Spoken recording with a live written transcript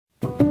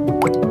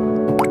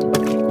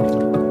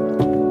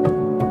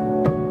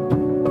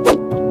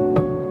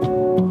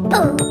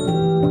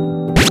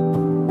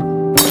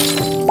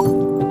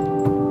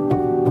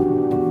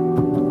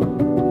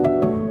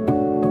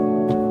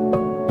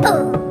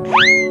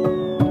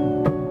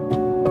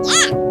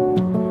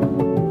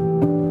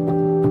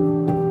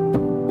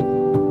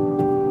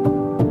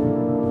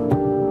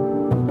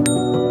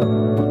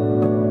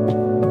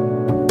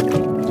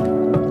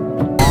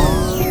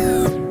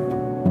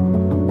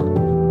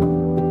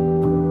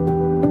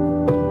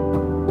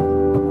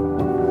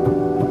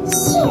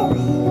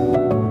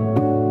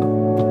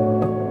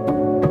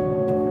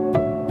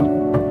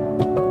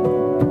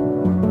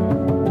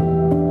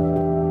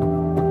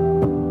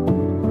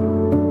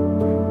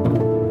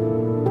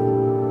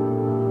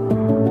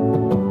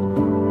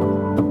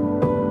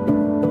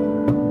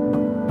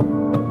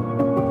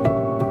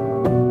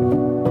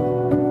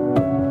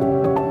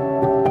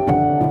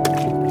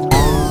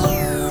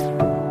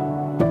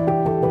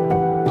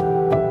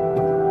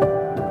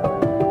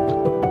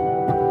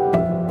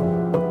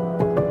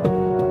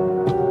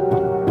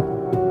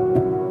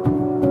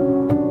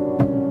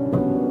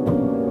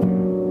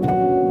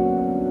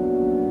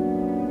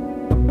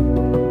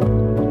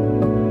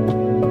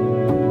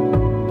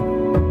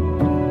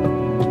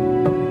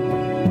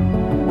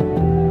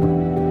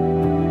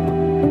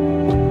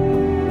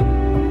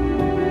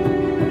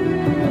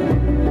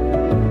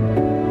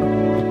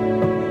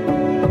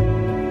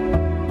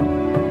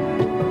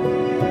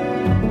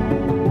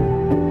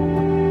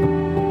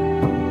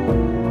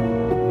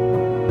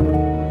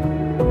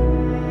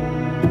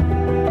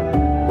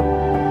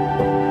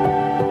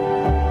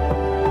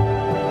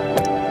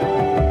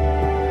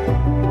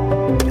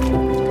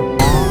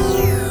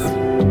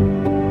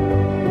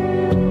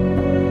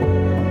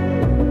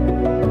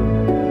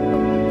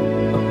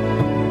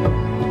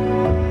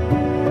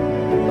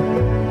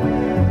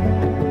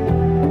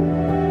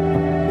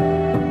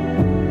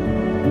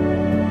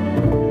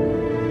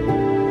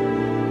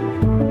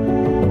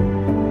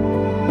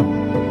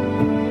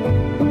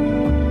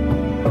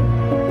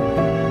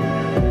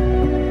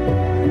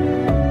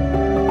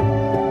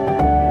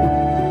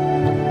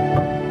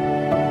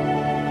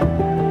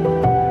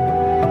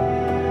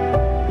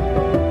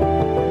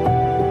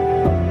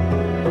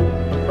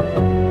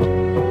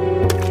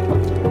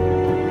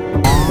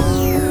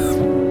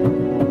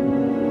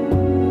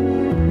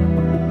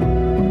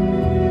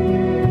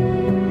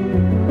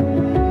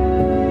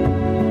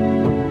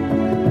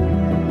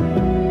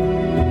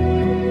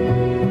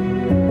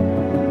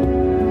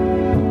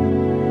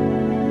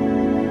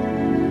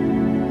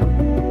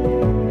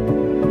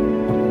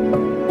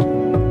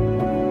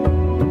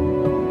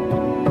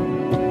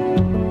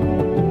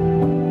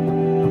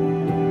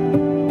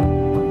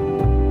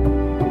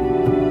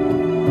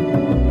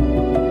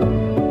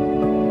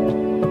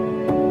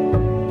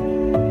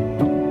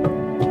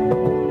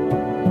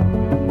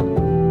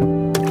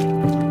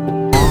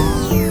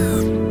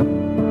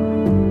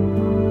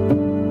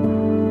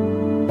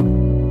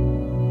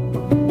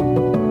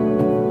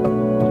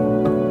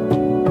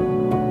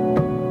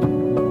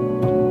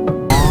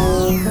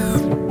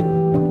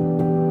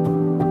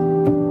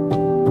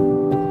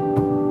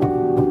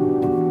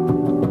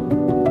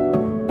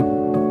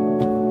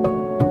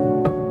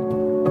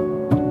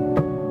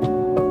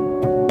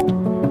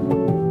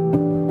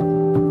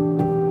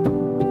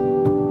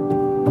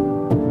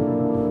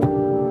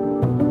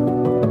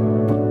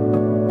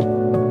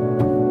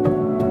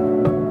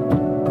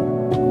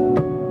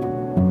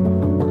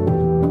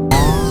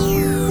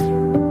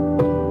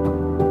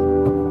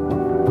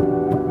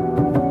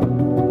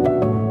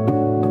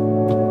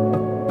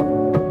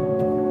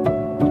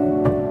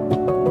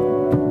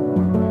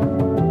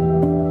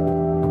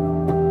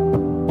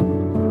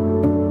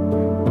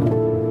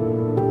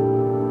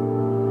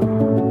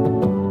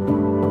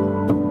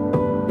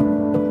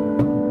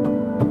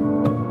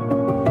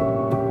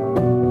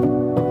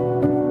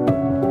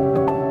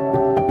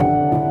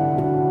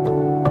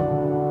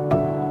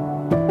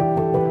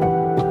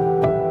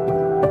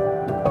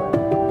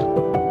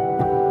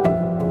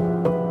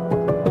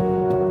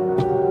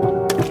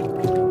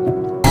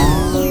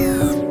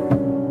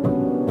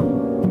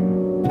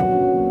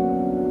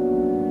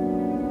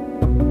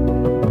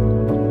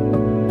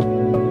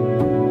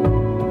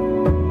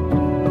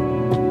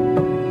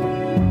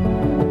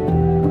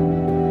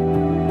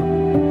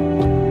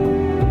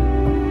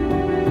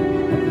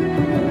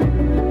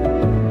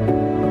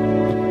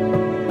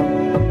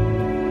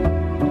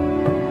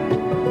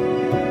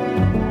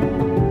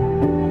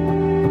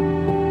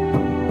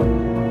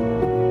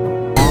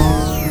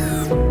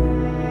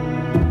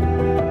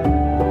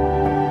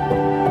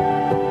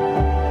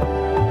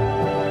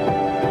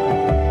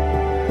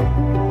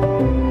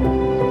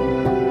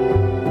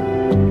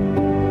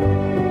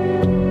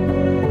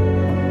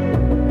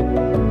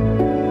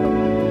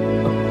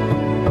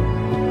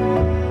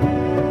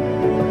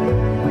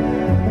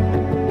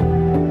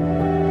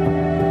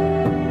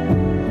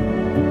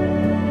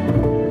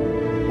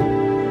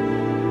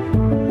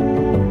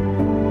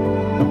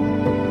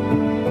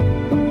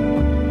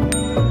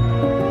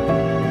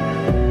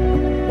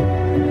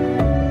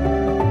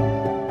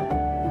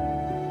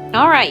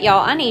Alright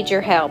y'all, I need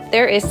your help.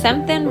 There is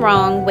something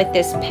wrong with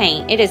this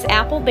paint. It is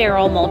Apple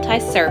Barrel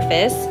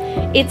Multi-Surface.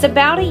 It's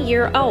about a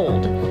year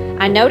old.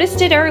 I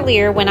noticed it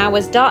earlier when I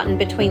was dotting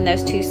between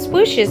those two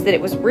swooshes that it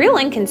was real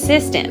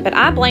inconsistent, but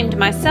I blamed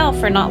myself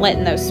for not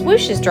letting those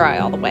swooshes dry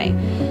all the way.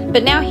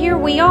 But now here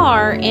we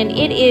are, and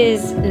it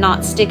is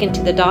not sticking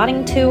to the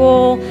dotting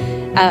tool,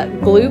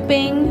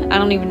 glooping. I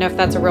don't even know if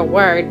that's a real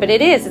word, but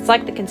it is. It's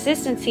like the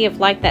consistency of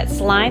like that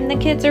slime the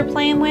kids are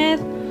playing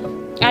with.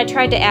 I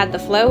tried to add the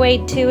flow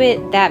aid to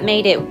it. That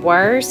made it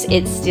worse.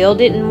 It still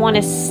didn't want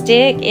to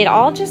stick. It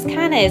all just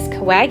kind of is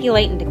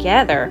coagulating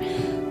together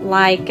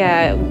like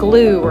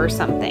glue or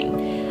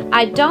something.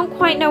 I don't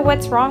quite know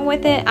what's wrong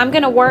with it. I'm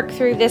going to work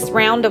through this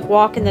round of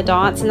walking the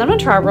dots, and I'm going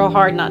to try real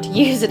hard not to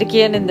use it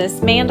again in this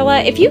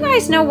mandala. If you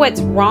guys know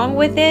what's wrong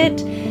with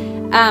it,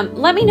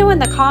 let me know in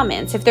the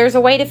comments. If there's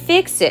a way to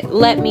fix it,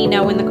 let me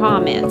know in the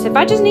comments. If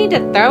I just need to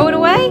throw it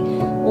away,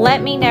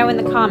 let me know in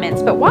the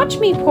comments. But watch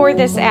me pour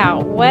this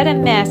out. What a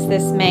mess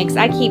this makes.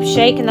 I keep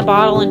shaking the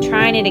bottle and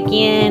trying it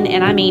again,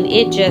 and I mean,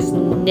 it just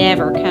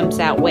never comes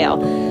out well.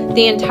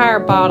 The entire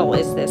bottle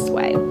is this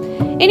way.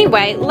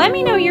 Anyway, let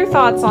me know your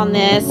thoughts on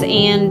this,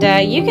 and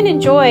you can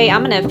enjoy.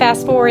 I'm going to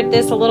fast forward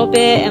this a little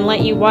bit and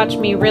let you watch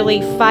me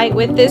really fight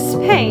with this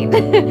paint.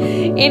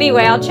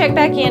 Anyway, I'll check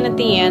back in at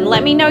the end.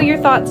 Let me know your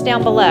thoughts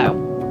down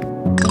below.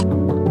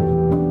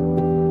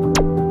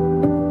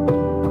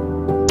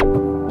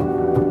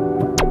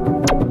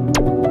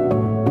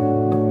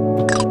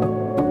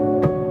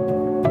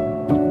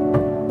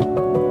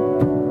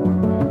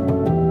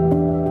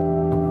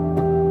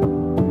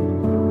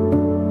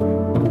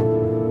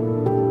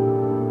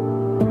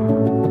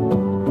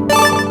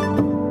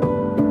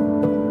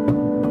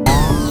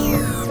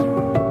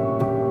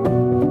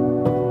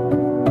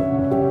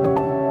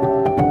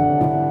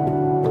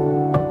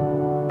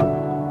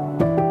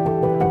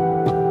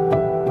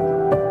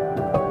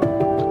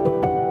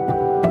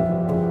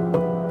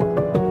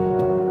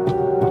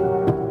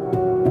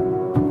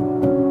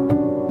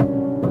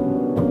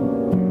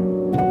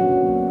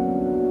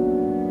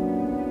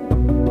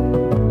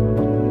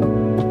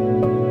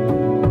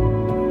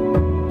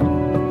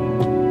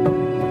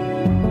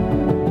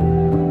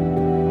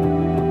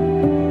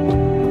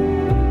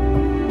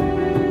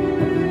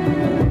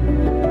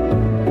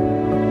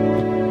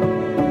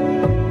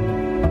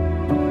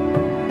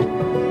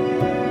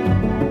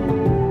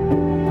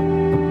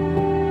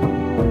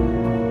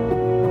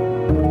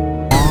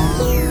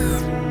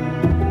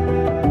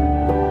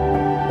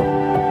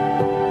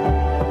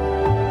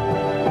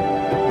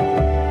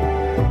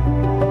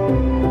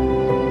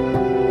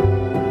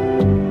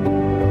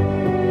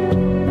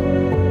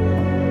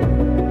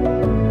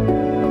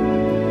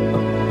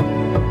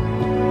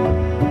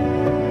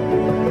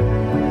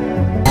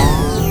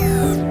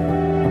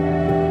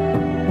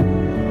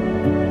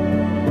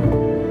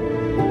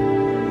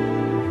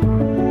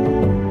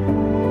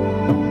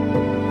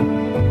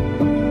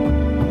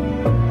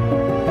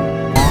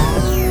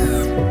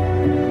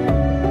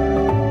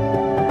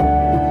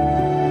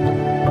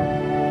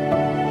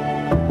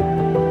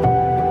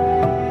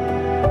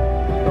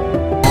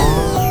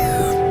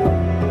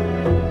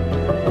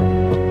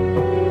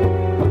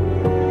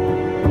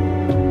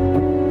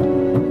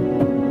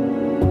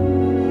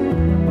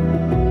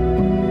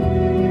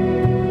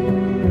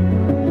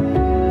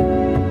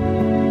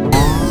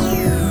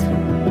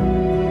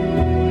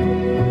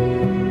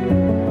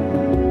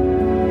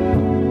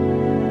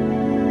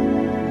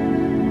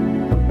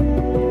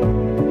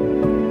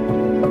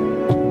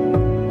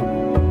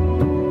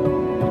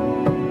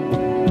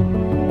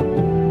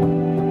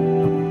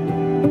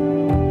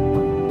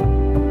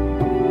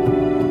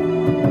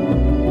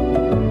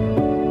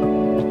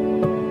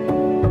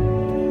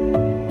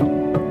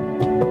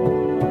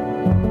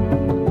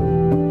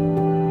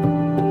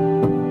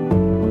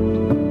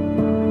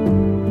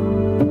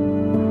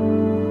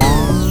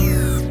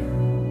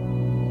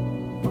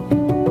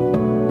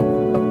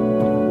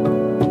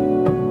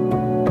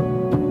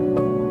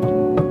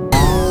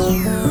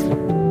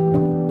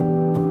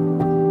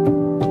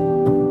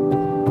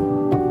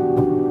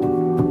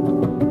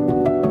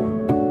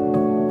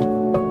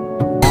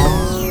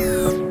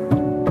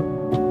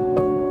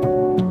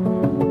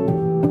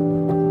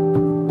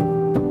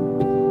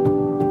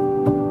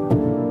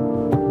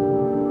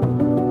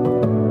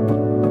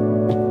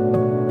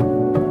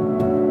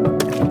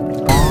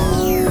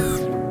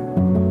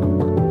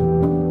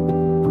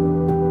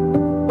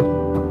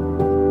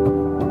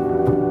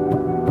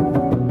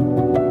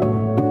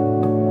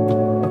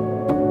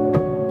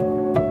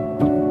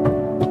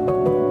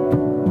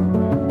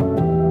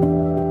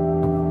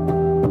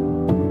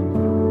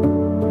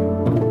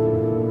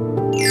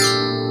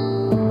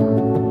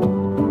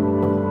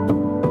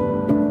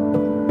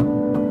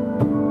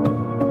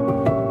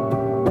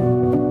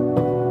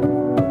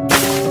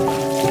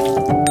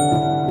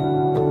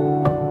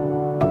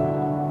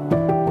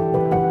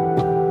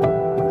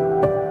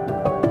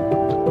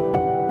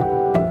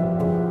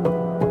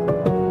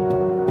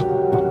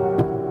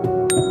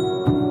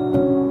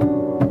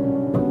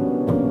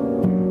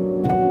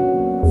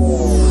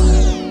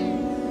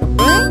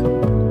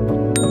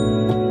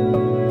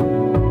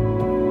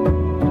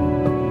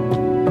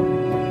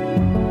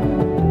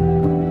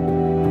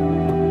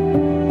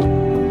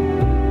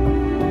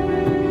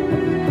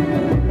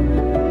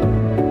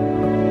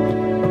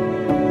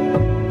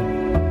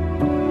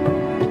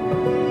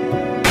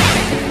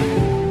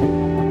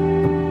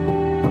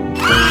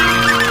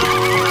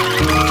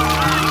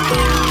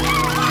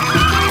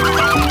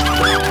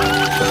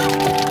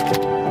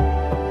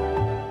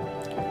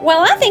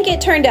 Well, I think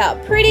it turned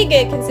out pretty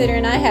good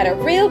considering I had a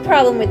real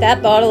problem with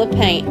that bottle of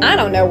paint. I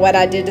don't know what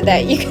I did to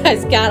that. You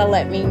guys gotta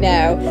let me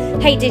know.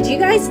 Hey, did you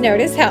guys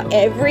notice how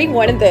every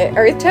one of the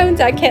earth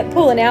tones I kept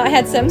pulling out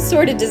had some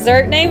sort of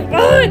dessert name?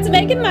 Oh, it's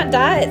making my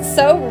diet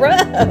so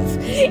rough.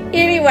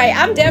 Anyway,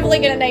 I'm definitely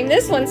gonna name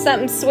this one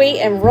something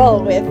sweet and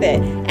roll with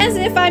it. As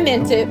if I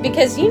meant it,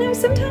 because you know,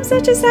 sometimes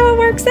that's just how it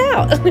works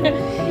out.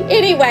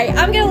 Anyway,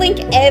 I'm gonna link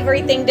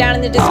everything down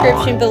in the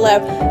description below.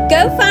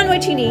 Go find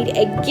what you need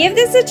and give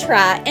this a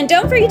try. And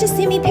don't forget to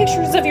send me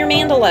pictures of your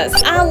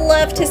mandalas. I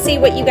love to see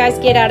what you guys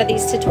get out of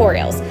these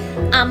tutorials.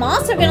 I'm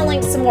also going to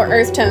link some more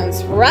earth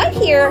tones right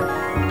here.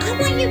 I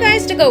want you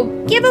guys to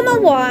go give them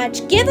a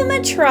watch, give them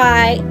a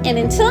try, and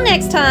until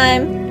next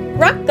time,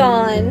 rock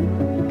on!